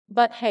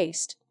But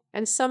haste,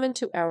 and summon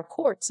to our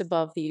courts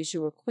above the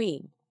azure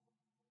queen.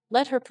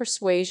 Let her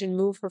persuasion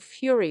move her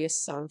furious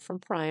son from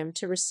Priam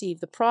to receive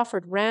the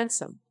proffered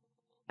ransom,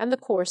 and the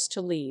course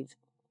to leave.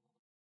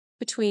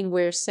 Between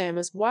where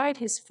Samos wide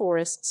his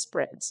forest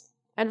spreads,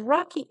 and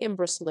rocky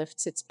Imbrus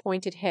lifts its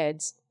pointed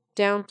heads,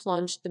 down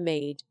plunged the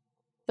maid.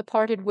 The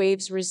parted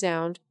waves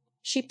resound,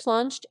 she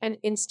plunged and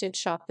instant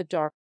shot the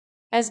dark,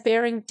 as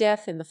bearing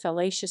death in the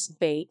fallacious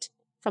bait,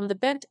 from the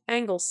bent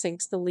angle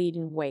sinks the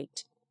leaden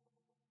weight.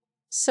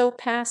 So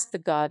passed the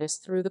goddess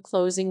through the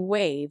closing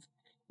wave,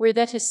 where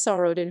Thetis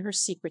sorrowed in her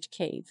secret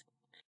cave.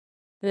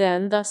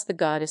 Then thus the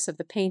goddess of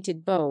the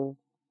painted bow: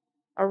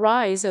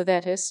 "Arise, O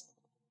Thetis,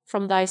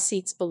 from thy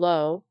seats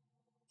below,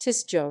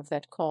 'tis Jove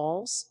that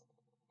calls."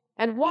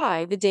 And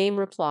why, the dame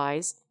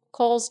replies,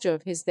 calls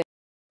Jove his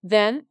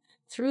then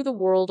through the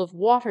world of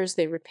waters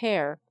they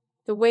repair,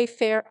 the way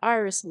fair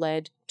Iris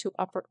led to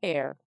upper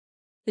air.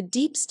 The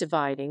deeps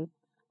dividing,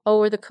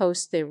 o'er the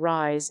coast they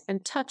rise,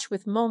 and touch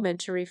with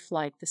momentary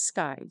flight the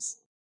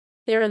skies.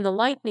 There in the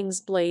lightning's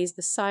blaze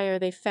the sire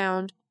they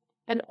found,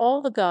 and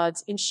all the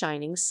gods in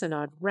shining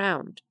synod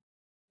round.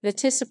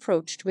 Thetis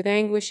approached with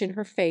anguish in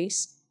her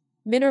face,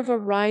 Minerva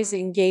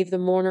rising gave the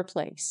mourner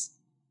place.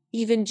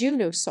 Even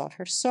Juno sought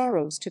her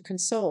sorrows to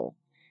console,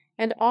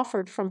 and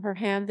offered from her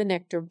hand the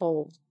nectar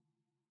bold.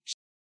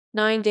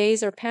 9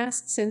 days are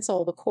past since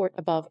all the court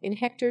above in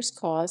Hector's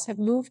cause have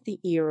moved the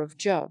ear of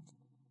Jove.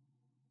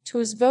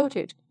 'Twas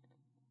voted,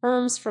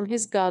 Hermes from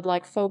his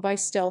godlike foe by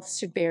stealth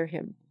should bear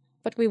him,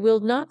 but we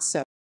willed not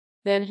so.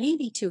 Then heed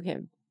thee to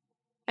him,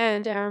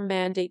 and our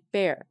mandate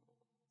bear.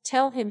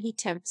 Tell him he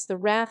tempts the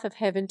wrath of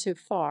heaven too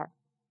far,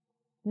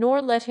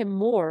 nor let him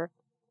more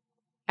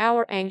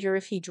our anger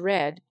if he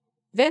dread,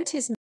 vent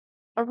his.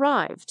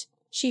 Arrived,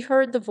 she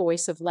heard the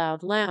voice of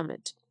loud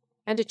lament,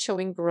 and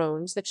echoing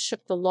groans that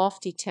shook the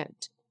lofty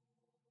tent.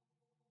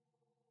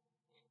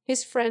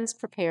 His friends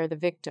prepare the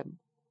victim,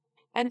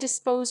 and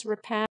dispose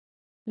repast.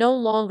 No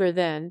longer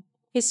then,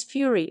 his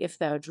fury if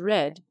thou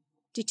dread,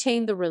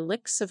 detain the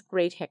relics of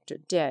great Hector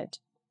dead,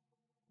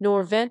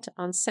 nor vent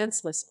on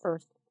senseless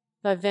earth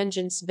thy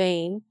vengeance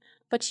vain,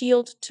 but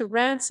yield to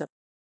ransom.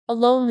 A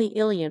lonely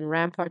Ilian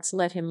ramparts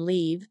let him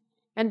leave,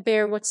 and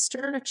bear what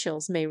sterner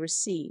chills may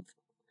receive.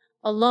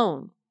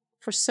 Alone,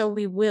 for so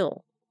we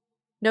will,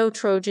 no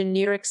Trojan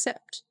near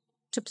accept,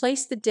 to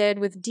place the dead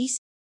with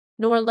decent,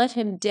 nor let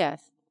him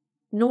death,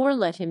 nor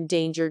let him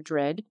danger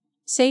dread,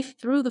 safe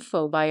through the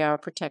foe by our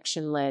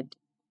protection led.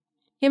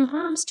 Him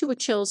Hermes to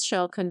Achilles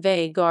shall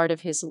convey, guard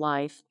of his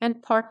life,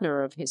 and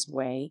partner of his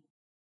way.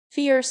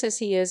 Fierce as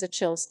he is,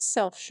 Achilles'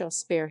 self shall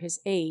spare his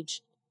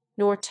age,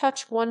 nor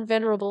touch one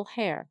venerable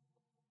hair.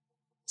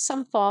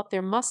 Some thought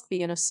there must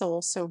be in a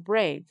soul so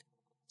brave,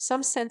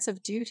 some sense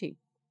of duty,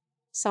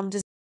 some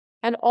desire,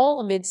 and all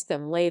amidst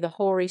them lay the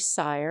hoary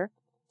sire,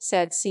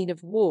 sad scene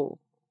of woe.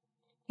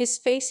 His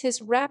face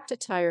his wrapped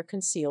attire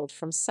concealed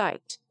from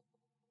sight.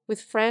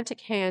 With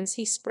frantic hands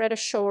he spread a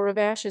shore of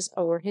ashes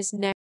o'er his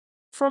neck.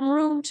 From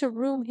room to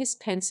room his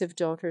pensive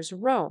daughters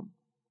roam,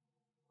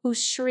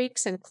 whose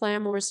shrieks and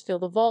clamours fill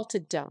the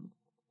vaulted dome,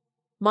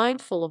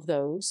 mindful of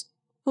those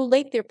who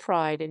late their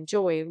pride and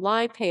joy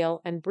lie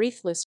pale and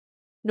breathless.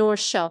 Nor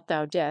shalt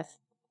thou death,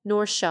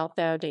 nor shalt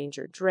thou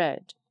danger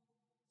dread,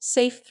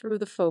 safe through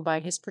the foe by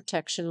his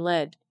protection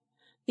led.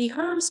 The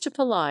Hermes to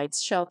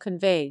Pelides shall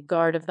convey,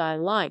 guard of thy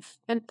life,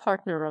 and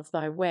partner of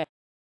thy way.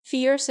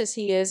 Fierce as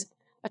he is,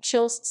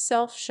 Achilles'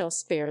 self shall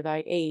spare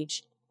thy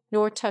age,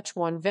 nor touch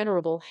one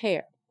venerable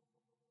hair.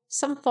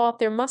 Some thought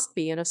there must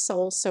be in a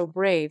soul so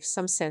brave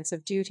some sense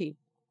of duty,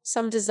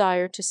 some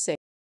desire to save.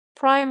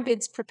 Priam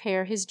bids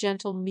prepare his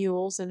gentle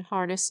mules and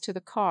harness to the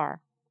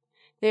car.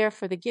 There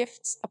for the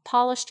gifts a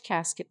polished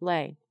casket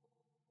lay.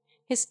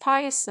 His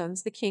pious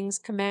sons the king's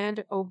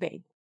command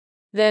obey.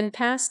 Then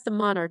passed the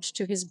monarch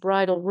to his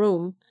bridal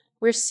room,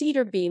 where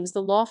cedar beams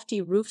the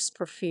lofty roof's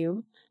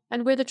perfume,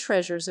 and where the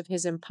treasures of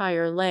his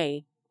empire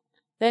lay.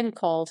 Then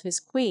called his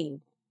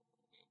queen,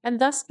 and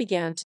thus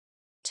began to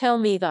tell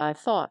me thy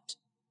thought.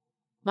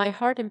 My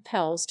heart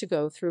impels to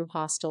go through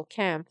hostile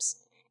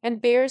camps,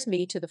 and bears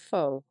me to the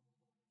foe.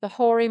 The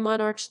hoary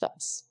monarch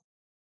thus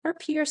her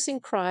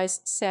piercing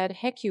cries sad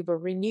Hecuba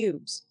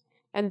renews,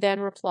 and then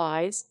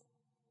replies: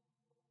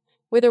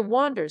 "Whither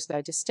wanders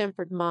thy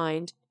distempered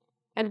mind,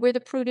 and where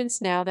the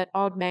prudence now that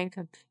awed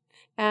mankind?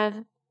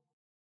 And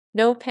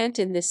no pent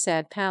in this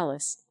sad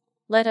palace,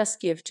 let us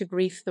give to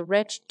grief the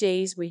wretched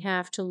days we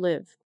have to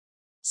live.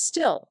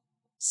 Still,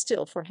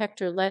 still for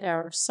Hector let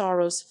our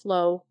sorrows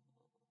flow,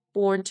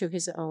 born to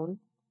his own,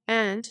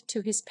 and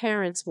to his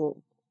parents'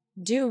 woe,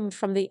 doomed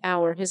from the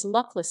hour his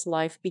luckless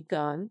life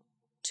begun,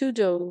 to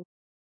do.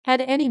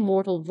 Had any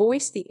mortal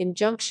voice the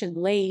injunction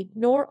laid,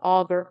 nor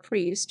augur,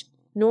 priest,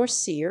 nor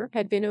seer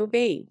had been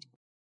obeyed.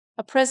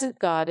 A present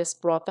goddess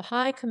brought the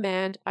high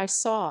command. I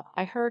saw,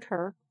 I heard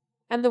her,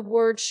 and the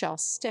word shall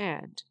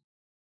stand.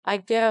 I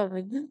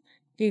go,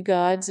 you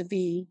gods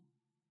be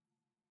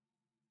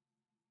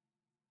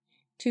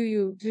to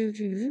you,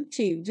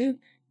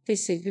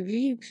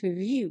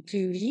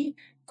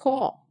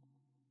 call.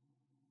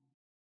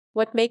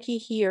 What make ye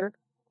here,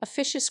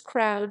 officious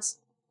crowds?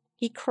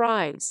 He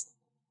cries,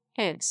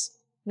 hence,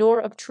 nor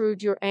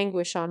obtrude your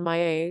anguish on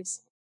my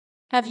eyes.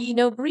 Have ye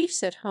no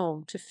griefs at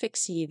home to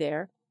fix ye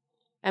there?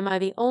 Am I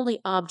the only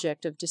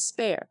object of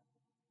despair?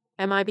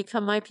 Am I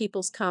become my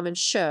people's common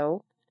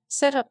show,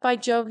 set up by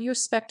Jove your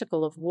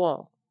spectacle of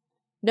woe?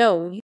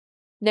 No,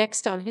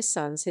 next on his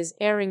sons his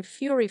erring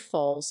fury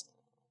falls.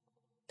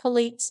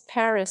 Polites,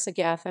 Paris,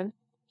 Agathon,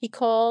 he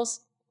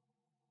calls,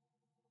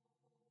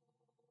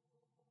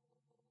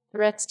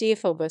 threats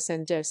Deiphobus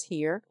and Dis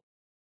here,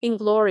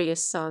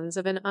 inglorious sons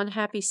of an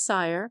unhappy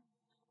sire.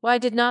 Why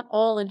did not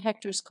all in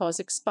Hector's cause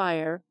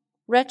expire?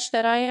 Wretch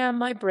that I am,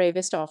 my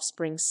bravest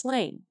offspring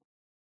slain.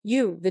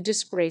 You, the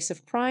disgrace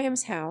of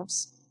Priam's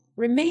house,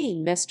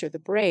 remain, Mestor the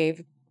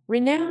brave,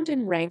 renowned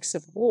in ranks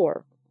of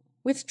war,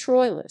 with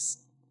Troilus,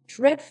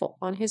 dreadful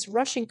on his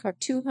rushing car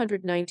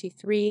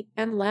 293,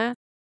 and last,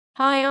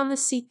 high on the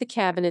seat the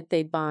cabinet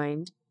they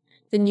bind,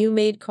 the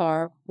new-made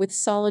car with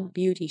solid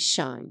beauty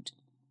shined.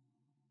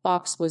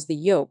 Box was the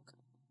yoke,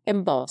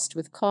 embossed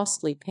with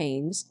costly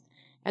pains,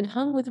 and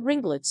hung with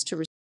ringlets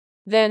to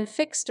then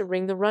fixed a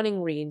ring the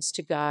running reins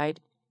to guide,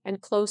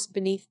 and close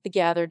beneath the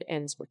gathered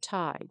ends were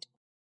tied.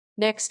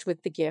 Next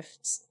with the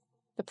gifts,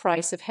 the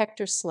price of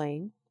Hector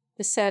slain,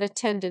 the sad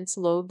attendants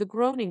load the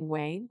groaning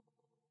wain.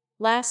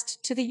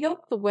 Last to the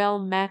yoke the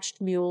well-matched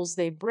mules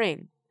they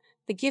bring,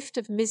 the gift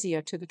of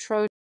Mysia to the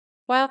Trojan.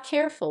 While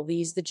careful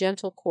these the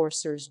gentle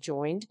coursers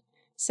joined,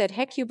 said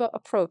Hecuba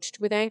approached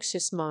with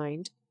anxious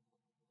mind,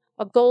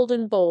 a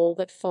golden bowl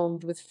that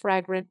foamed with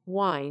fragrant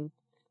wine,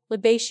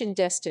 libation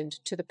destined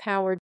to the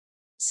power,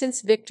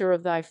 since victor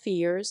of thy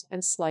fears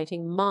and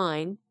slighting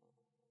mine.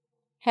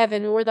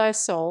 Heaven or thy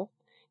soul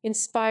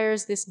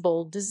inspires this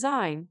bold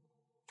design.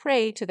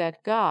 Pray to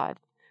that God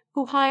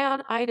who high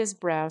on Ida's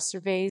brow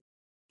surveys,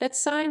 that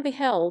sign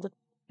beheld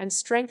and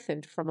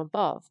strengthened from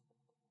above.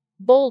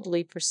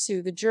 Boldly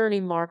pursue the journey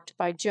marked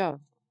by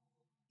Jove.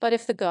 But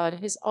if the god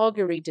his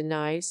augury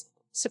denies,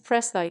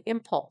 suppress thy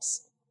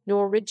impulse,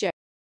 nor reject.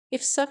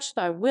 If such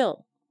thy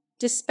will,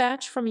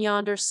 dispatch from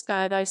yonder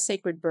sky thy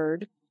sacred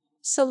bird,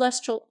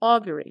 celestial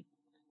augury.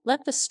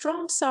 Let the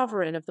strong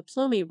sovereign of the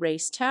plumy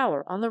race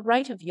tower on the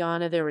right of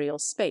yon ethereal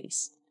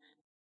space.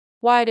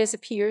 Wide as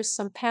appears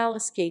some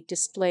palace gate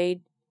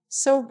displayed,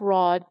 so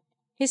broad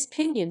his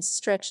pinions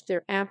stretched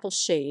their ample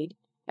shade,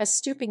 as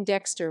stooping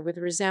dexter with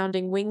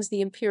resounding wings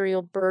the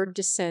imperial bird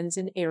descends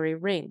in airy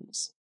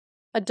rings.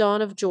 A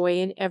dawn of joy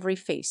in every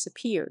face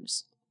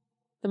appears.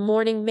 The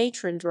mourning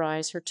matron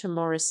dries her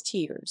timorous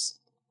tears.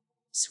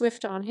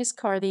 Swift on his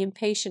car the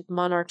impatient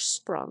monarch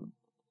sprung,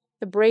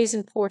 the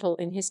brazen portal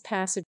in his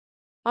passage.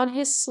 On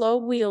his slow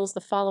wheels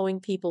the following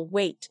people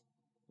wait,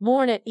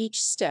 mourn at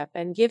each step,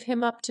 and give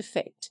him up to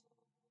fate.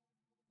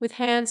 With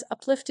hands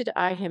uplifted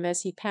eye him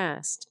as he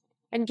passed,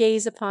 and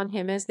gaze upon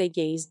him as they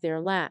gazed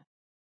their last.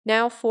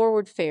 Now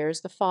forward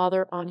fares the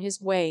father on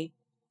his way,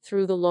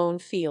 through the lone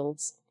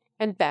fields,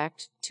 and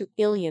back to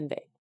Iliad.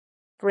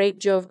 Great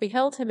Jove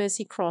beheld him as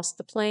he crossed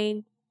the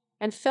plain,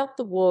 and felt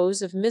the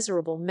woes of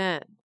miserable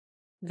man.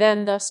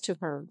 Then thus to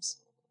Hermes,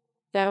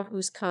 thou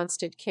whose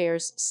constant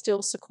cares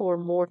still succour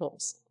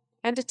mortals,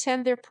 and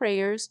attend their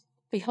prayers,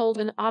 behold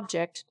an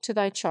object to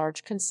thy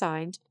charge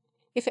consigned,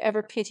 if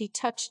ever pity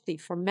touched thee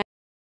for man,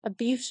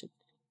 abuse,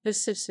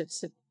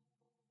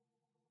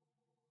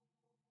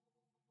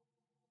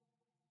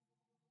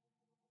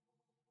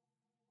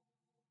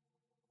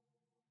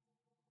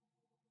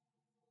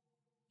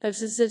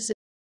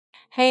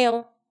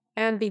 hail,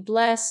 and be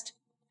blessed,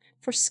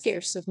 for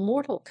scarce of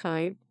mortal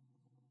kind.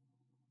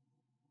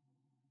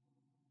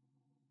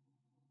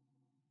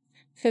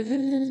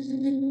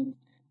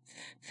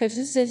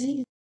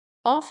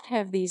 Oft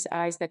have these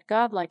eyes that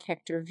godlike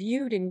Hector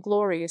viewed in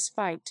glorious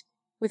fight,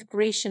 with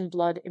Grecian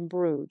blood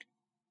imbrued.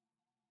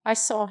 I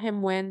saw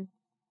him when,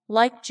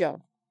 like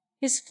Jove,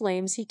 his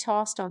flames he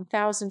tossed on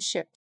thousand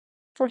ships.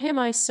 For him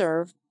I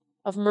serve,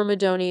 of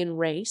Myrmidonian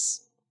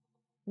race.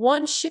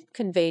 One ship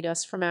conveyed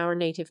us from our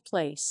native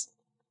place.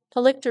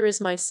 Polyctor is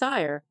my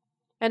sire,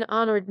 an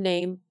honoured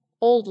name,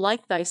 old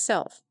like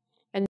thyself,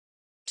 and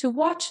to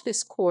watch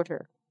this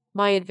quarter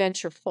my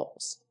adventure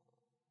falls.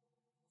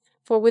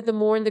 For with the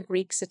morn the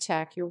Greeks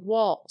attack your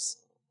walls.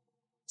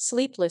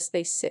 Sleepless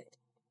they sit,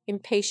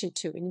 impatient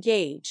to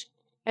engage,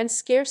 and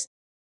scarce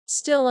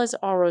still as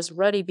Auro's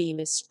ruddy beam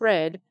is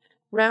spread,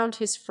 round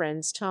his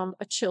friends Tom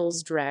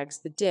Achilles drags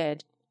the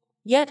dead,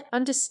 yet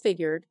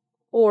undisfigured,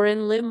 or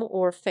in limb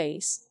or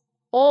face,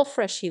 all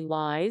fresh he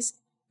lies,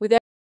 with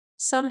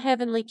some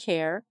heavenly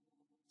care,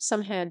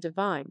 some hand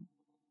divine,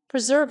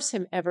 preserves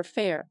him ever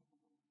fair,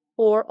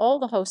 or all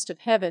the host of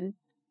heaven,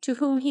 to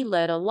whom he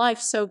led a life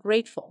so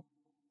grateful,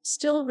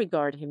 still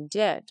regard him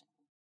dead.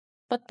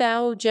 But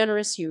thou,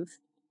 generous youth,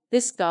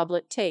 this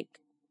goblet take,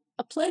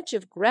 a pledge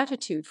of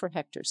gratitude for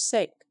Hector's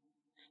sake.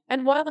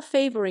 And while the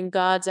favouring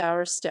gods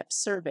our steps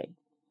survey,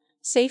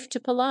 safe to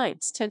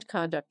Pelides tent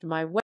conduct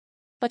my way.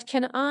 But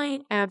can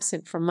I,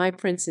 absent from my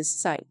prince's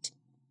sight,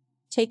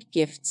 take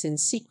gifts in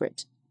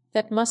secret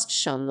that must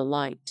shun the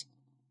light?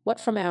 What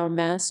from our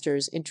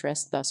master's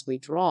interest thus we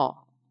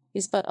draw,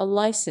 is but a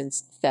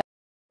licensed theft.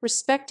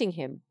 Respecting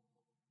him,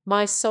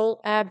 my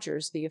soul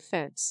abjures the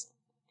offence,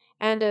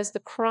 and as the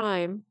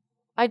crime,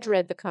 I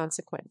dread the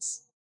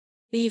consequence.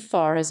 Thee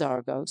far as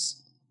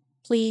Argos,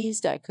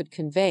 pleased I could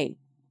convey,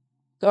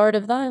 guard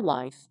of thy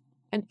life,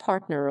 and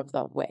partner of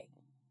thy way.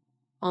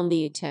 On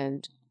thee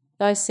attend,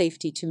 thy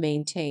safety to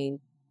maintain,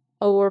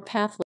 o'er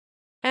pathless.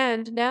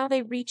 And now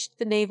they reached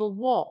the naval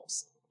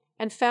walls,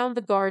 and found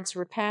the guards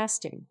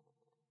repasting,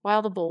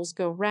 while the bowls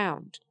go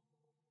round.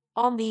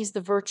 On these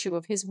the virtue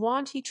of his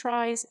wont he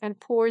tries, and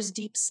pours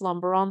deep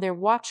slumber on their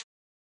watch.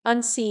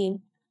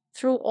 Unseen,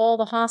 through all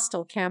the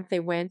hostile camp they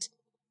went,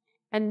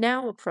 and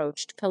now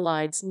approached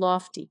Pelides'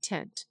 lofty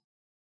tent.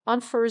 On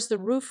firs the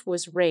roof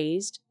was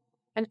raised,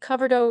 and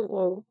covered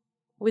o'er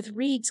with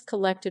reeds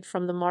collected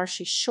from the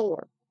marshy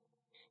shore,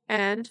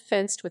 and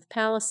fenced with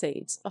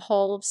palisades, a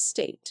hall of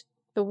state,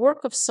 the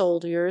work of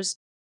soldiers.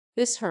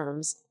 This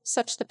Hermes,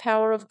 such the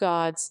power of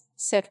gods,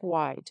 set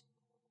wide.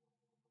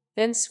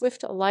 Then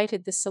swift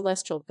alighted the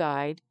celestial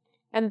guide,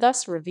 and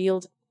thus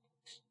revealed,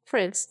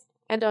 Prince,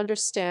 and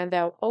understand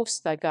thou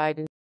owest thy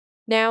guidance.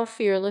 Now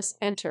fearless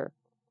enter,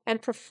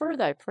 and prefer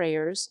thy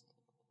prayers.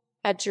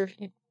 Adjure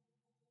him,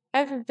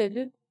 ever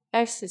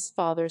as his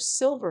father's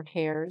silver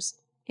hairs,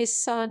 his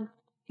son,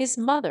 his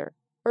mother,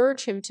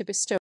 urge him to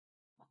bestow,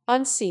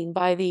 unseen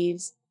by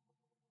these.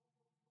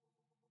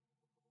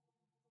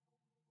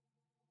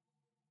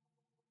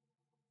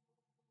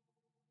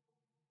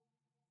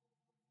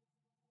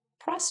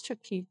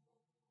 Prostrate.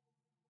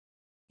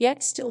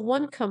 Yet still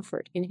one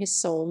comfort in his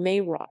soul may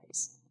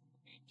rise.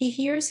 He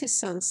hears his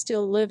son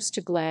still lives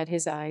to glad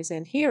his eyes,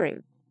 and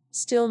hearing,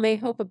 still may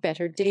hope a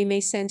better day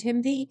may send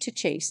him thee to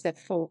chase that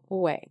foe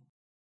away.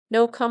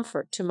 No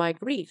comfort to my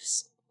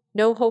griefs,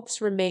 no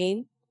hopes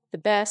remain, the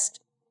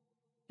best,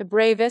 the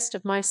bravest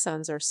of my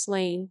sons are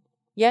slain.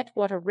 Yet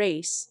what a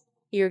race,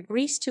 ere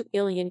Greece to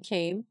Ilion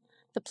came,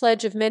 the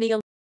pledge of many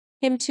a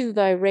him too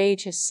thy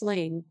rage has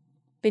slain.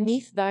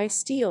 Beneath thy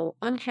steel,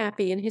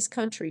 unhappy in his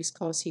country's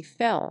cause he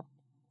fell.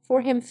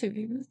 For him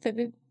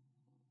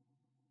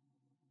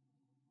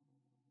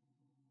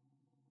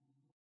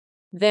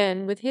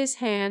then with his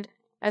hand,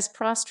 as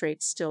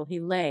prostrate still he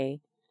lay,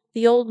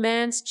 the old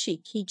man's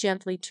cheek he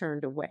gently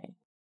turned away.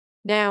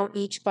 Now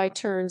each by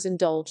turns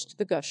indulged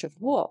the gush of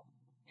woe,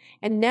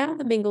 and now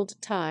the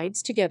mingled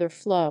tides together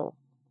flow.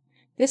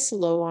 This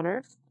low on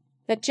earth,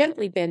 that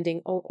gently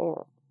bending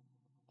o'er,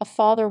 a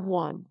father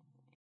one.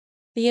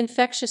 The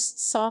infectious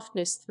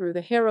softness through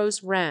the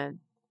heroes ran,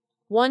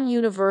 one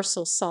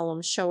universal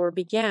solemn shower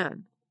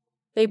began.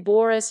 They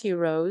bore as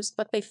heroes,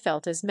 but they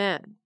felt as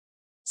men.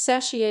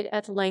 Satiate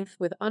at length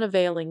with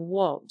unavailing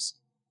woes,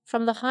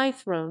 from the high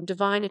throne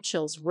divine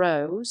Achilles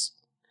rose.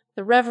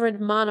 The reverend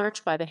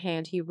monarch by the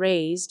hand he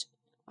raised,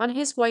 on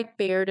his white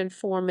beard and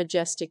form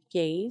majestic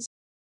gaze.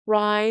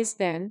 Rise,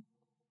 then,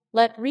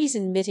 let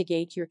reason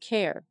mitigate your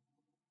care.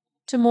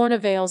 To mourn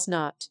avails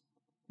not,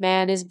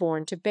 man is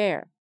born to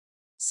bear.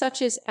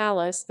 Such is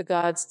Alas, the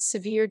gods'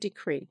 severe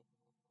decree.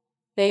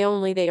 They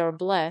are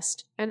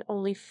blessed, and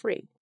only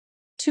free.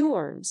 Two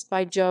urns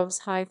by Jove's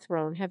high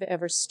throne have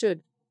ever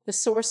stood, the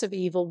source of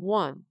evil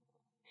one,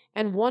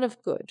 and one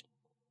of good.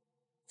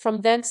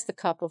 From thence the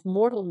cup of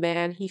mortal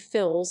man he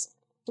fills,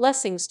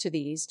 blessings to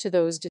these, to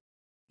those.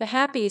 The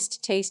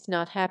happiest taste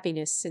not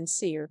happiness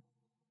sincere,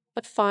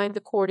 but find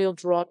the cordial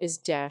draught is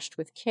dashed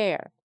with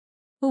care.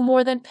 Who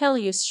more than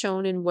Peleus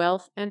shone in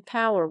wealth and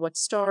power, what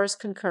stars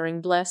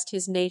concurring blessed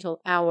his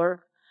natal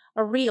hour,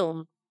 a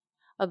realm,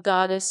 a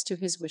goddess to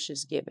his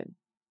wishes given,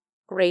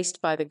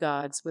 graced by the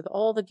gods with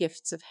all the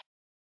gifts of heaven.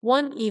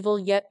 One evil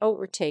yet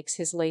overtakes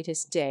his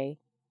latest day,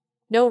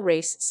 no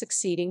race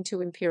succeeding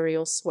to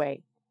imperial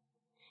sway.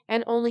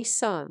 An only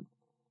son,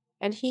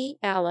 and he,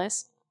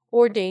 Alas,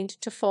 ordained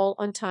to fall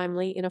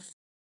untimely in a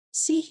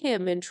see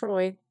him in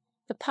Troy,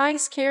 the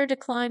pious care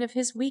decline of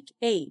his weak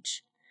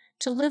age,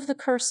 to live the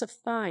curse of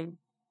thine.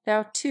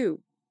 Thou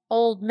too,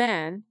 old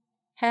man,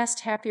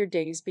 hast happier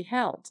days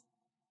beheld.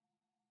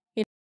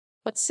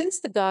 But since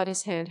the god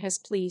his hand has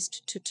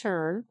pleased to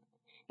turn,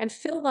 and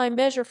fill thy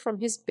measure from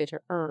his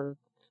bitter urn,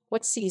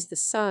 what sees the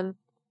sun,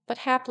 but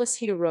hapless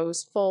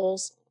heroes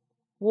falls,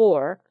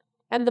 war,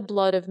 and the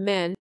blood of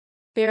men,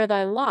 bear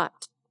thy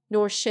lot,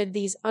 nor shed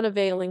these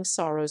unavailing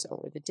sorrows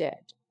o'er the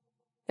dead.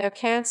 Thou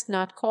canst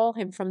not call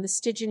him from the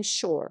Stygian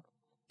shore,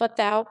 but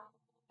thou,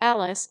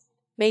 Alas,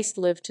 mayst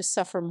live to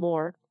suffer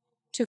more.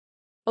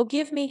 O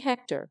give me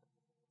Hector,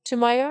 to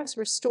my eyes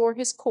restore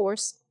his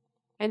course,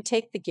 and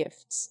take the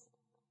gifts.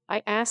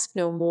 I ask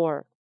no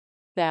more.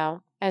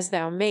 Thou, as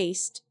thou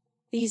mayst,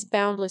 these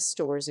boundless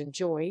stores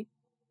enjoy.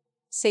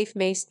 Safe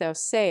mayst thou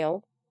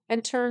sail,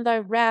 and turn thy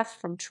wrath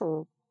from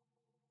Troy.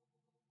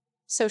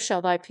 So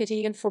shall thy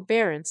pity and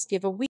forbearance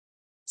give a week.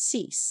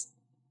 Cease,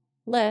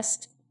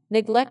 lest,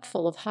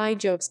 neglectful of high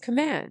Jove's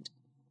command,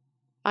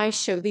 I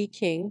show thee,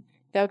 king,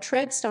 thou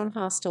treadst on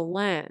hostile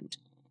land.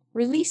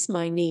 Release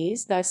my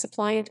knees, thy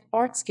suppliant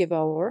arts give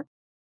o'er.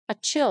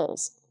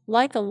 Achilles,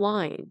 like a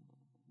lion,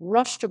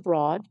 rushed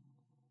abroad.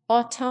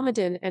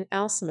 Automedon and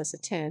Alcimus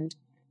attend,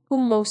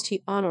 whom most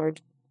he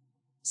honoured.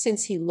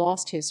 since he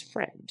lost his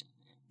friend,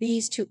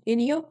 these to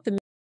inyoke the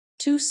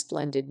 2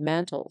 splendid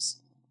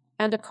mantles,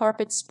 and a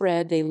carpet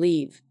spread they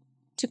leave,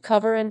 to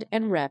cover and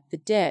enwrap the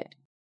dead.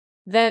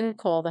 Then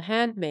call the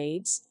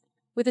handmaids,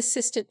 with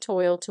assistant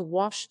toil, to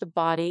wash the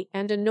body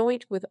and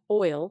anoint with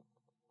oil,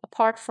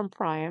 apart from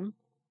Priam,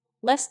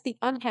 lest the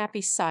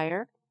unhappy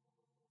sire,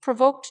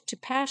 provoked to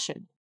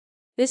passion.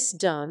 This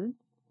done,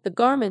 the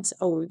garments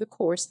o'er the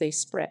corse they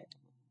spread.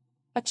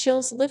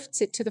 Achilles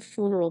lifts it to the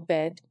funeral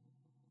bed.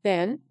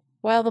 Then,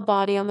 while the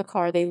body on the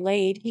car they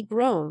laid, he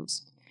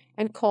groans,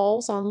 and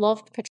calls on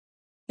loved Patroclus.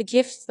 The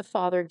gifts the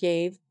father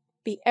gave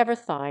be ever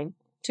thine,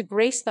 to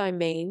grace thy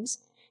manes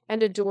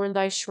and adorn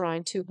thy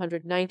shrine.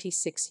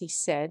 296 he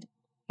said,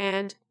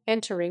 and,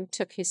 entering,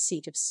 took his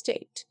seat of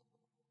state.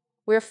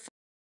 Wherefore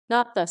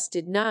not thus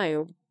did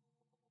Niobe,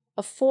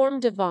 a form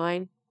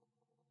divine,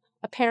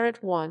 a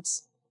parent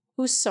once,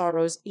 whose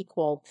sorrows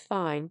equalled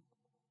thine,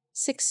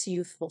 6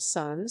 youthful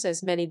sons,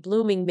 as many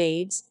blooming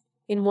maids,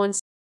 in one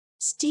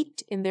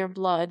steeped in their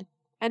blood,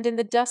 and in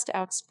the dust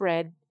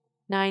outspread,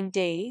 9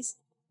 days,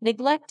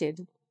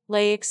 neglected,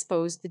 lay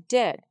exposed the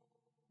dead,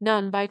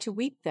 none by to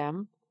weep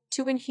them,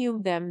 to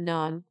inhume them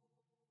none.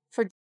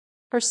 For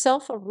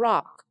herself a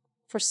rock,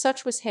 for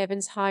such was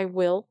heaven's high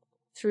will,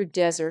 through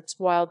deserts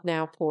wild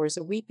now pours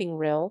a weeping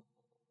rill,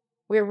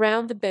 where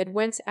round the bed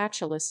whence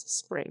Achilles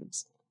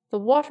springs, the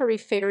watery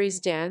fairies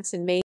dance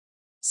and make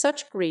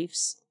such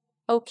griefs,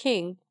 O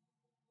king,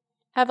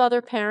 have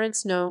other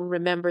parents known,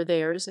 remember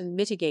theirs, and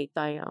mitigate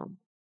thy own.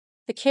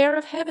 The care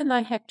of heaven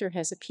thy Hector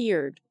has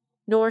appeared,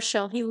 nor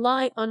shall he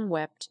lie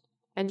unwept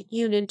and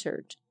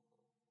uninterred.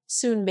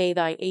 Soon may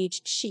thy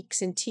aged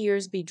cheeks in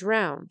tears be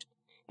drowned,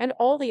 and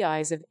all the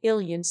eyes of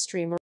Ilion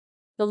stream.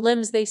 The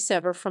limbs they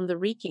sever from the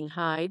reeking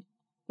hide,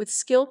 with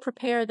skill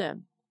prepare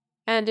them,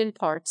 and in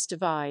parts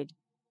divide.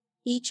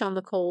 Each on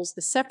the coals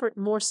the separate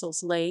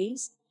morsels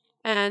lays,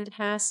 and,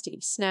 hasty,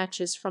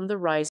 snatches from the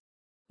rising.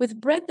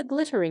 With bread the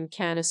glittering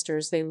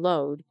canisters they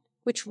load,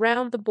 which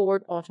round the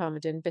board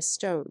Automedon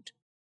bestowed.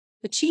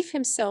 The chief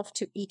himself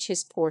to each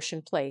his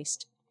portion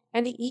placed,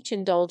 and each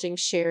indulging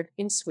shared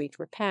in sweet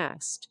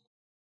repast.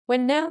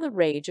 When now the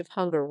rage of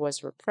hunger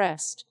was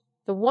repressed,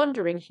 the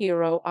wondering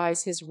hero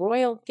eyes his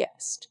royal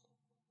guest.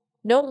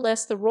 No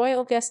less the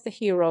royal guest the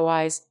hero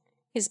eyes,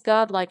 his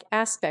godlike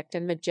aspect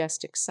and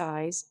majestic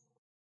size.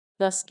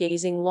 Thus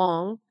gazing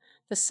long,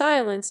 the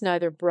silence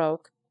neither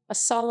broke, a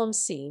solemn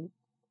scene.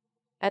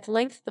 At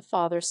length the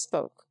father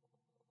spoke.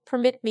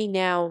 Permit me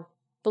now,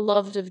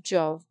 beloved of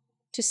Jove,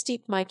 to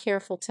steep my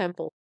careful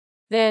temple.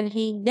 Then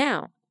he,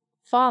 now,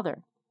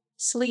 father,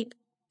 sleep,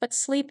 but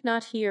sleep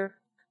not here.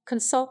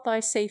 Consult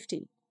thy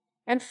safety,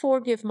 and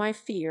forgive my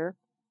fear,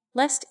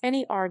 lest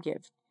any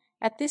Argive,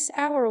 at this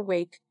hour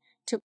awake,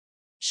 to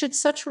should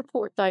such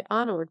report thy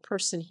honored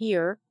person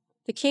hear,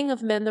 the king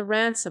of men the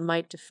ransom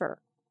might defer.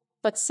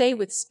 But say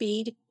with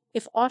speed,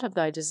 if aught of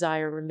thy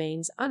desire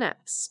remains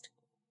unasked.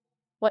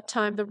 What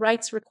time the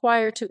rites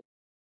require to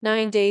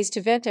 9 days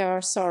to vent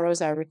our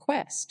sorrows I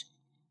request.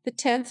 The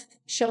 10th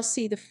shall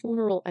see the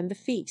funeral and the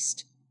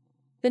feast.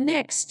 The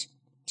next,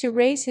 to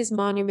raise his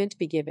monument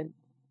be given.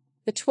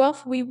 The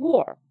 12th we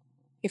war,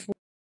 if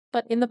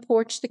but in the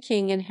porch the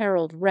king and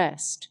herald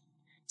rest,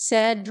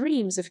 sad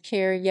dreams of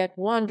care yet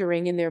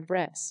wandering in their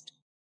breast.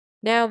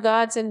 Now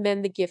gods and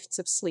men the gifts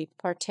of sleep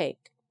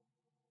partake.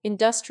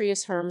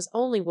 Industrious Hermes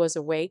only was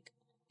awake,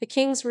 the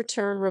king's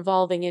return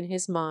revolving in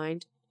his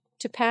mind,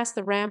 to pass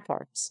the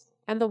ramparts,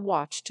 and the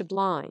watch to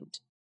blind.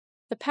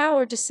 The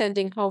power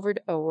descending hovered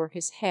o'er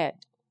his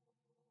head.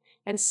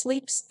 And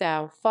sleep'st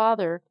thou,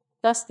 father?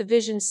 Thus the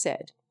vision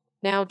said.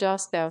 Now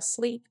dost thou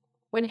sleep,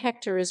 when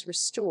Hector is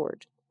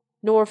restored,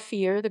 nor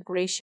fear the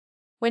gracious.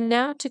 When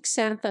now to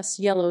Xanthus'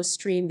 yellow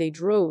stream they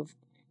drove,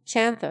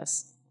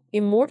 Xanthus,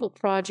 immortal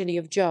progeny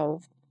of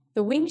Jove,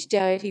 the winged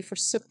deity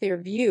forsook their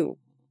view,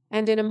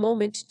 and in a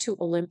moment to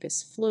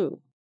Olympus flew.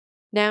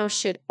 Now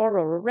shed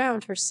Aurora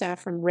round her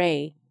saffron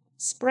ray,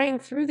 sprang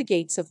through the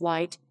gates of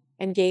light,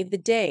 and gave the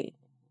day.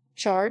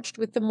 Charged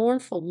with the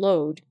mournful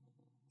load,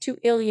 to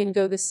Ilion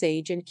go the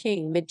sage and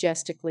king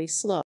majestically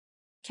slow.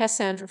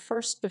 Cassandra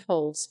first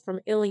beholds from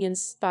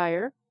Ilion's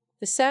spire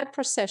the sad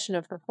procession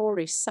of her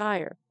hoary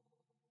sire.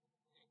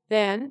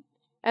 Then,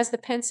 as the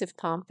pensive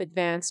pomp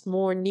advanced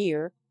more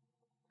near,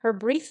 her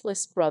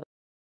breathless brother,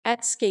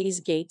 at Skye's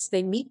gates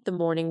they meet the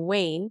morning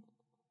wain,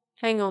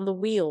 hang on the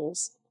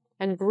wheels,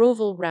 and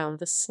grovel round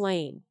the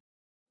slain.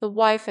 The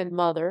wife and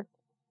mother,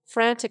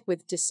 frantic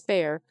with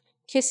despair,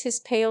 kiss his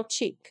pale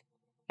cheek,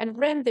 and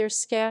rend their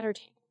scattered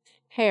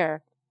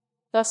hair.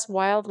 Thus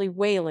wildly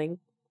wailing,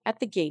 at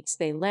the gates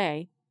they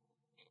lay.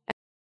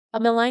 A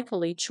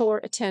melancholy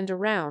chore attend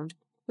around,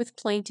 with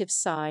plaintive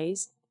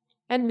sighs,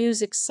 and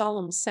music's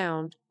solemn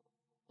sound.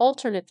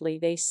 Alternately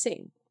they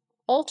sing,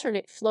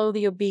 alternate flow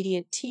the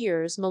obedient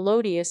tears,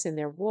 melodious in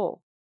their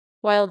woe,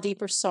 while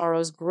deeper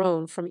sorrows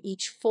groan from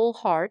each full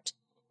heart,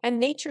 and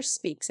nature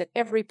speaks at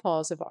every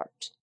pause of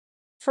art.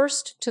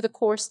 First to the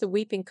corse the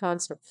weeping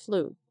consort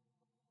flew.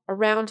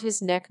 Around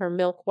his neck her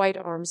milk-white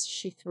arms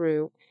she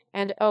threw,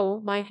 and, O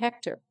my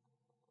Hector,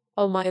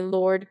 O my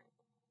lord,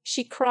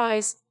 She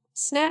cries,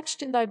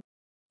 snatched in thy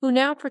who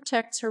now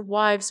protects her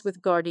wives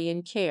with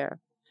guardian care,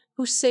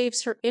 who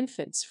saves her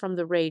infants from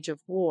the rage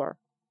of war.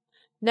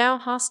 Now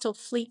hostile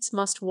fleets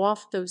must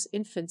waft those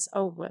infants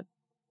over.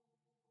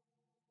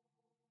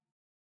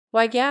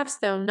 Why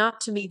gav'st thou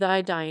not to me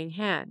thy dying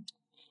hand?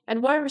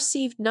 And why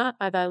received not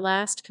I thy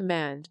last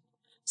command?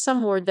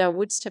 Some word thou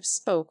wouldst have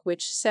spoke,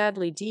 which,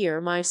 sadly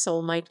dear, my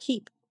soul might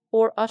keep,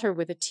 or utter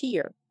with a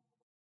tear.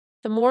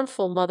 The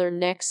mournful mother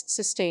next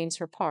sustains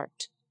her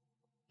part.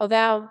 O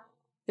thou,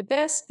 the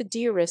best, the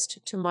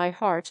dearest to my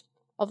heart,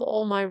 of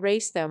all my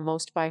race thou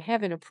most by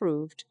heaven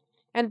approved,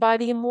 and by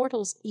the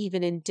immortals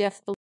even in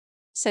death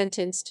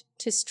sentenced,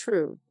 'tis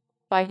true,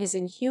 by his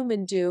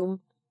inhuman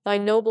doom, thy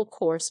noble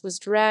corse was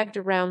dragged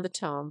around the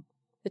tom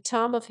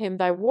of him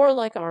thy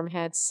warlike arm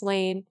had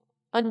slain,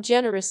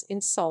 ungenerous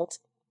insult,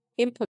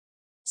 impudent.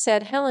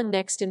 Sad Helen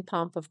next in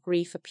pomp of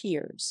grief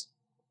appears.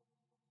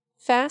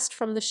 Fast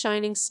from the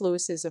shining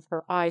sluices of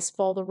her eyes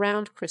fall the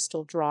round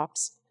crystal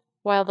drops,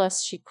 while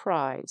thus she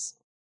cries: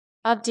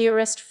 Ah,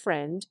 dearest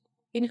friend,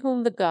 in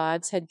whom the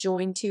gods had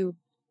joined to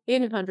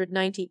in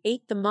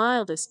 198 the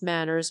mildest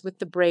manners with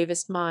the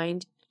bravest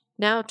mind,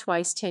 now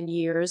twice 10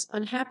 years,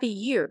 unhappy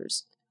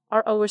years,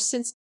 are o'er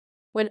since,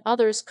 when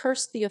others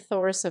cursed the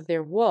authoress of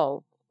their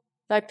woe,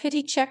 thy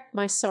pity checked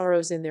my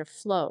sorrows in their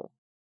flow.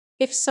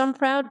 If some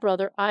proud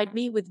brother eyed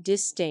me with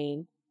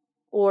disdain,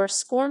 or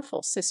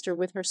scornful sister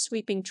with her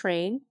sweeping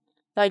train,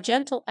 thy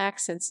gentle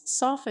accents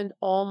softened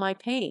all my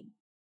pain.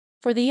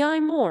 For thee I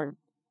mourn,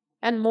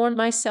 and mourn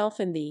myself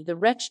in thee, the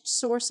wretched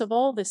source of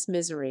all this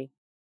misery.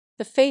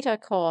 The fate I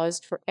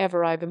caused for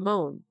ever I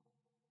bemoan.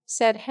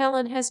 Said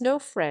Helen has no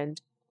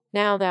friend,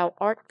 now thou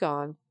art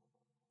gone.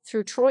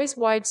 Through Troy's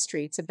wide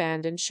streets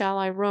abandoned shall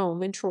I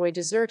roam, in Troy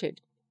deserted,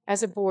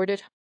 as abhorred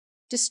at home.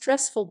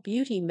 Distressful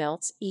beauty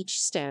melts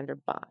each stander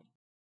by.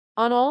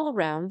 On all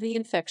around the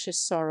infectious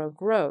sorrow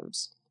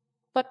grows.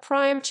 But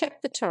Priam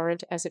checked the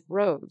torrent as it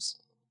rose.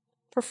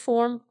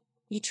 Perform,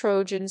 ye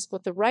Trojans,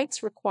 what the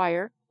rites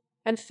require,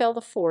 and fell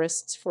the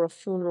forests for a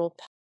funeral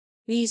pyre.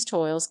 These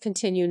toils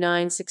continue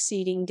 9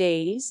 succeeding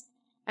days,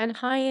 and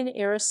high in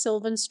air a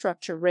sylvan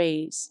structure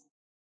raise.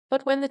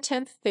 But when the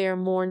 10th fair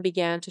morn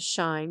began to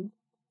shine,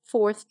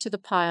 forth to the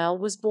pile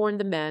was borne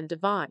the man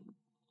divine,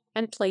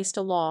 and placed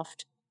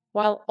aloft,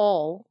 while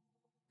all,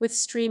 with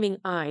streaming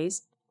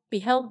eyes,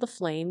 beheld the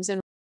flames,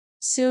 and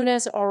soon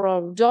as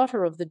Aurora,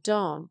 daughter of the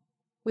dawn,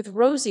 with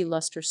rosy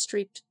lustre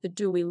streaked the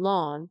dewy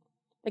lawn,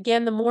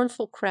 again the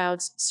mournful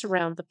crowds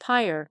surround the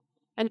pyre,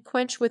 and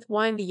quench with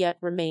wine the yet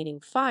remaining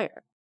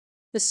fire.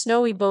 The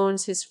snowy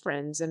bones his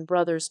friends and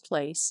brothers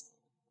place,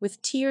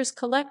 with tears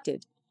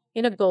collected,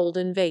 in a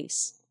golden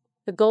vase.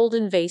 The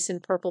golden vase in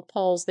purple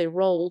palls they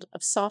rolled,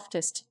 of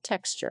softest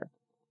texture,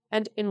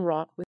 and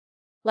inwrought with.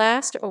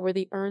 Last over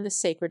the urn the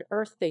sacred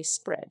earth they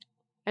spread,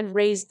 and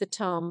raised the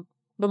tomb,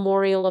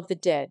 memorial of the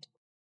dead.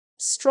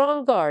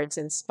 Strong guards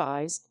and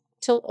spies,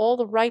 till all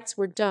the rites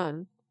were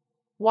done,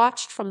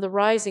 watched from the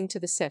rising to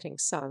the setting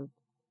sun.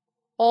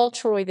 All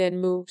Troy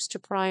then moves to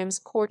Priam's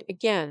court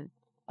again,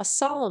 a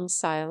solemn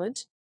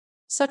silent.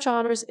 Such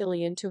honours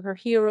Iliad to her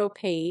hero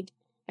paid,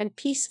 and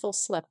peaceful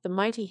slept the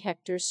mighty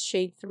Hector's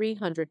shade.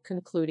 300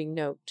 concluding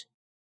note.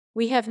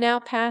 We have now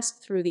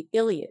passed through the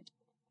Iliad,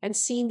 and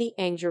seen the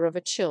anger of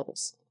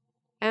Achilles,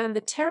 and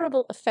the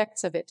terrible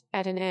effects of it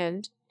at an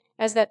end,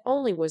 as that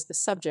only was the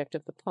subject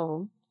of the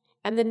poem,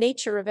 and the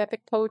nature of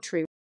epic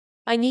poetry.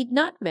 I need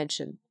not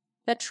mention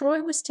that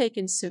Troy was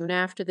taken soon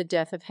after the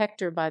death of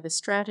Hector by the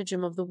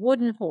stratagem of the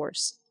wooden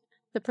horse,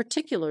 the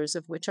particulars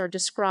of which are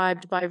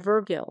described by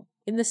Virgil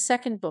in the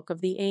 2nd book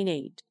of the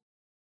Aeneid.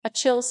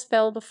 Achilles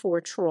fell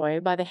before Troy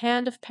by the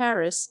hand of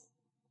Paris,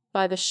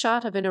 by the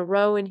shot of an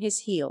arrow in his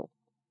heel,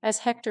 as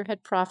Hector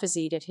had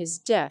prophesied at his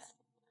death.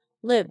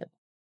 Lib.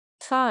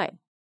 Thi.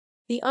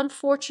 The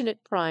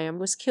unfortunate Priam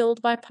was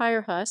killed by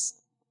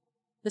Pyrrhus,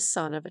 the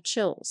son of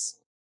Achilles.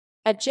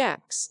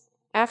 Ajax,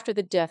 after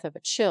the death of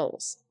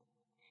Achilles,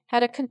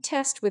 had a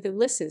contest with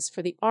Ulysses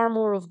for the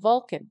armour of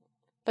Vulcan,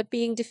 but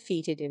being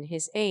defeated in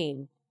his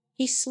aim,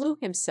 he slew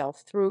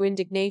himself through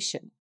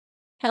indignation.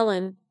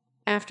 Helen,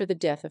 after the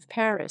death of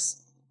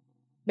Paris,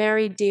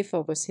 married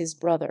Deiphobus his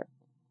brother,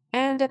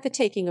 and at the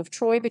taking of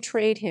Troy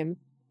betrayed him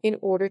in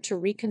order to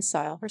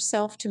reconcile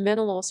herself to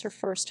Menelaus her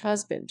first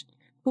husband,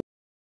 who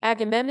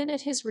Agamemnon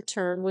at his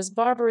return was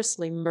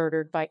barbarously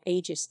murdered by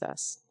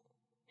Aegisthus,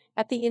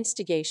 at the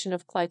instigation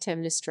of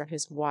Clytemnestra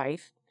his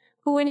wife,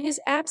 who in his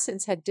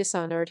absence had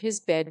dishonoured his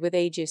bed with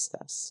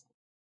Aegisthus.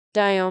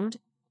 Diomed,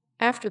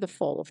 after the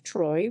fall of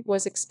Troy,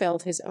 was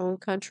expelled his own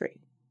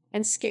country,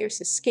 and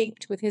scarce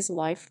escaped with his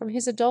life from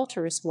his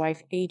adulterous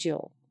wife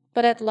Aegial,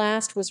 but at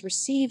last was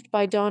received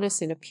by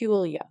Daunus in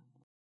Apulia.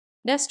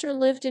 Nestor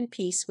lived in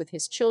peace with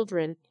his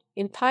children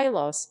in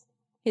Pylos,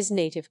 his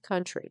native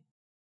country.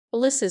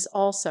 Ulysses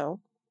also,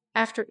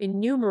 after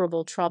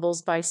innumerable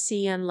troubles by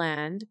sea and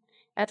land,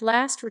 at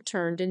last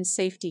returned in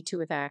safety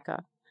to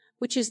Ithaca,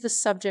 which is the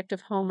subject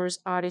of Homer's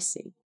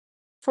Odyssey.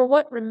 For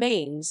what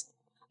remains,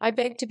 I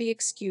beg to be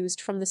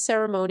excused from the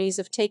ceremonies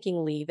of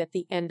taking leave at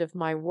the end of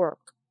my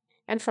work,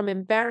 and from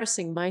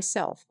embarrassing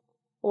myself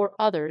or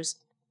others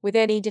with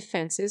any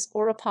defenses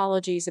or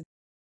apologies.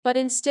 But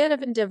instead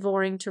of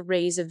endeavoring to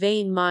raise a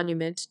vain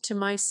monument to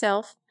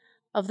myself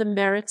of the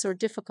merits or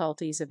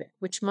difficulties of it,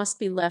 which must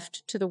be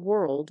left to the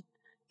world,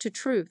 to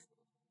truth,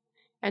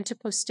 and to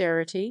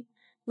posterity,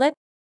 let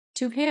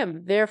to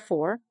him,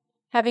 therefore,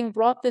 having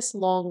brought this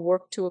long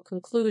work to a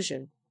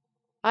conclusion,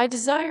 I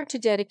desire to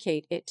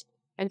dedicate it,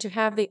 and to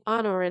have the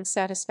honor and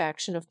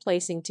satisfaction of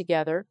placing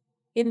together,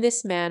 in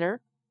this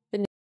manner,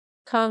 the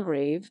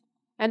Congreve,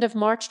 and of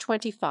March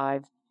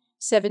 25,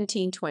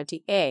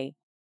 1720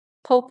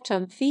 Pope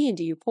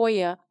Tamthindi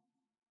Upoya,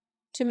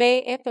 to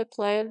me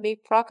epiplan me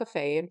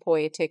procafe in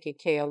poetiki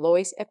ke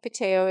alois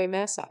epiteo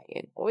emesai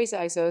in ois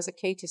isos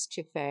acatis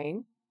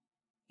chithane,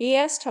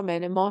 es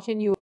tomen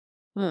emotin u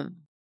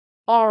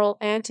oral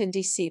antin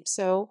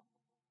decipso,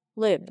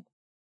 lib.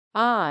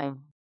 I.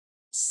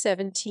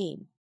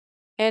 17.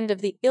 End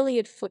of the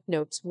Iliad.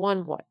 Footnotes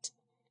 1. What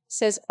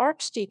says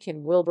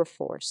Archdeacon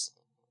Wilberforce?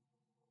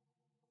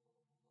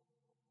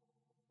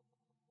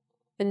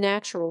 The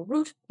natural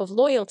root of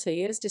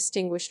loyalty is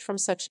distinguished from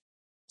such.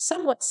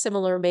 Somewhat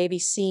similar may be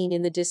seen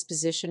in the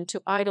disposition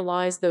to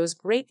idolize those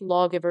great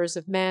lawgivers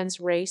of man's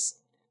race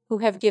who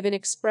have given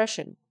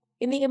expression,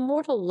 in the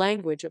immortal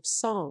language of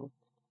song,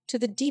 to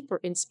the deeper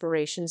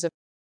inspirations of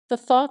the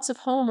thoughts of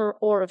Homer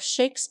or of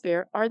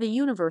Shakespeare are the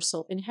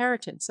universal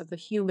inheritance of the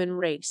human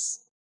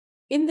race.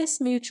 In this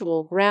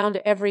mutual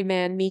ground every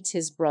man meets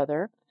his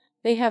brother.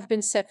 They have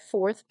been set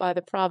forth by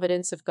the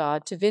providence of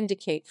God to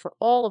vindicate for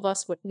all of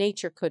us what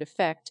nature could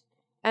effect,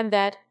 and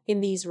that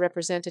in these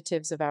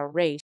representatives of our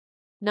race.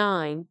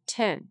 9,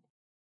 10.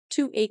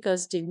 Tu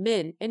ecas de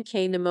min en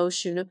que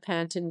nemosiuna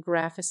panton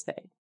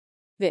graphisthe.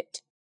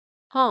 Vit.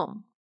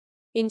 Hom.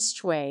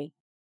 Instwe.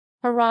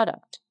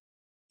 Herodoct.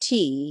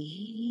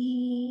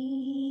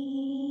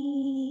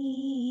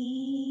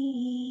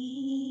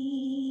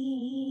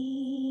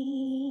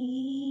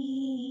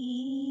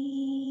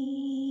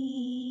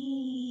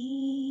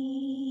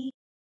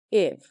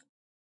 If.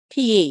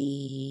 P.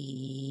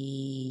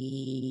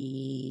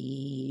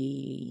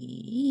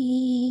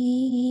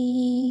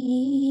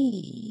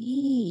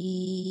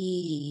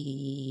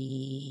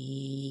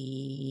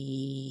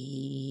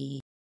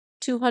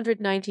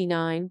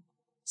 299.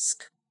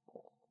 Sk.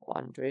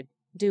 100.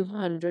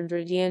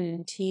 200 yen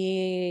and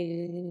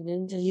T.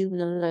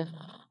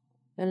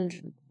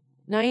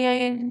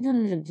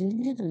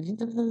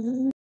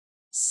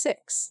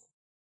 6.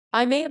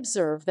 I may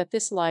observe that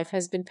this life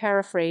has been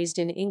paraphrased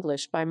in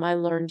English by my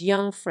learned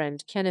young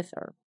friend Kenneth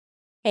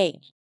A.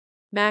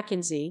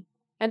 Mackenzie,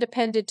 and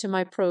appended to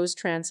my prose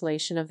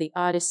translation of the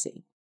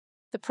Odyssey.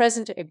 The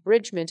present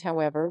abridgment,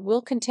 however,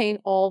 will contain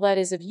all that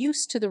is of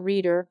use to the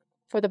reader,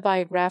 for the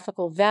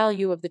biographical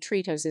value of the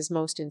treatise is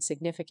most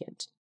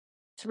insignificant.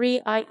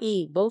 3,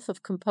 i.e., both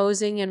of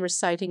composing and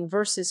reciting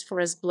verses, for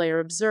as Blair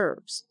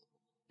observes,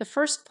 the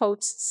first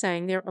poets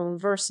sang their own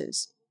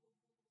verses.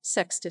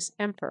 Sextus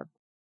Emper.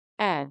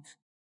 Adv.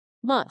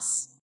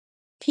 Mus.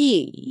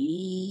 P.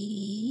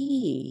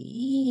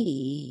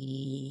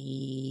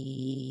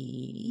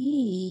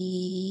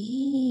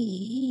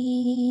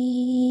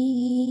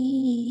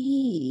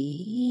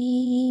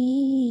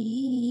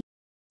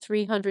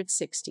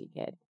 360.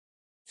 Ed.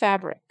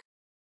 Fabric.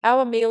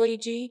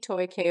 Auameligi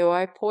toi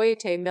keoi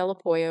poete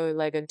melipoio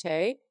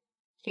elegante,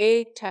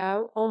 ke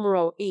tau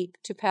omero ep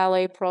to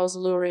pale pros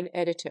lurin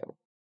edito.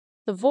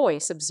 The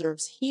voice,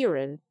 observes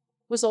Heron,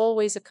 was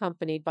always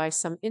accompanied by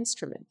some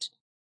instrument.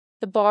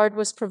 The bard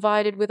was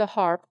provided with a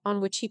harp on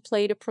which he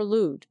played a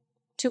prelude,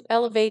 to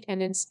elevate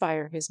and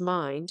inspire his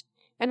mind,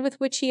 and with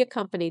which he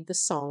accompanied the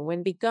song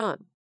when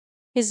begun.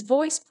 His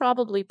voice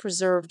probably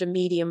preserved a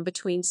medium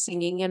between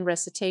singing and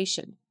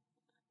recitation.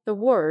 The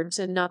words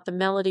and not the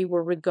melody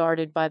were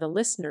regarded by the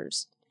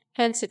listeners,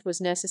 hence it was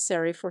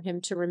necessary for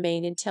him to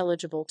remain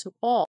intelligible to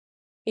all.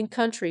 In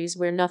countries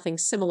where nothing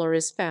similar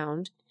is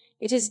found,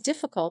 it is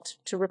difficult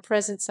to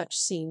represent such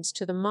scenes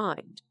to the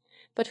mind,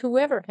 but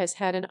whoever has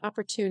had an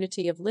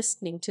opportunity of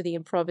listening to the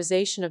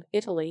improvisation of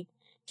Italy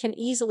can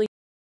easily.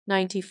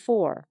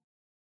 94.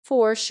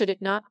 For should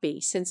it not be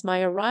since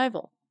my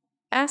arrival?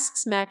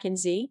 Asks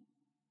Mackenzie,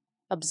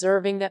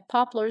 observing that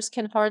poplars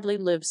can hardly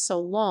live so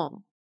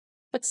long.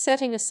 But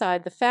setting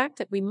aside the fact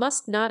that we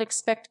must not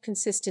expect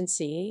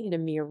consistency in a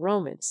mere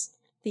romance,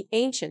 the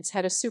ancients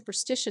had a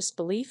superstitious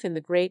belief in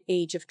the great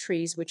age of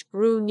trees which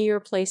grew near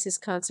places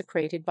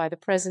consecrated by the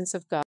presence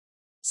of God.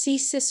 See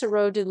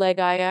Cicero de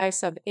Legii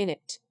sub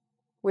init,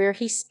 where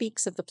he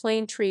speaks of the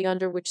plane tree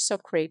under which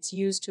Socrates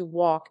used to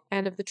walk,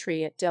 and of the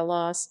tree at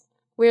Delos,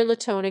 where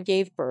Latona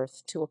gave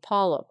birth to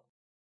Apollo.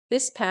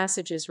 This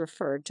passage is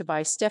referred to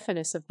by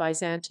Stephanus of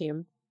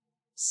Byzantium.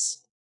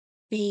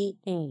 B.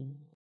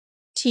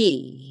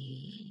 T.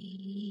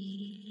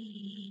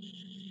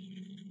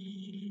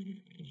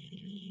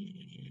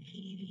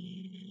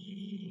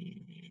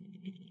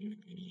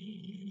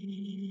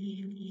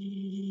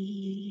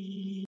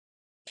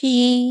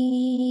 P.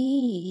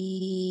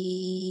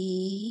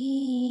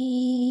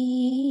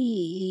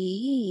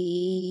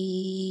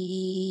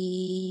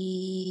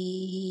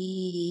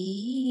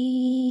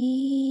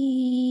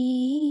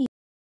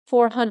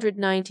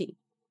 490.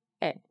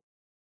 Ed.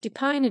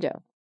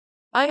 Dipinido.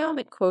 I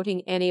omit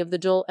quoting any of the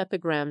dull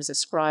epigrams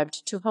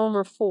ascribed to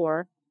Homer,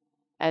 for,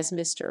 as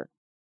Mr.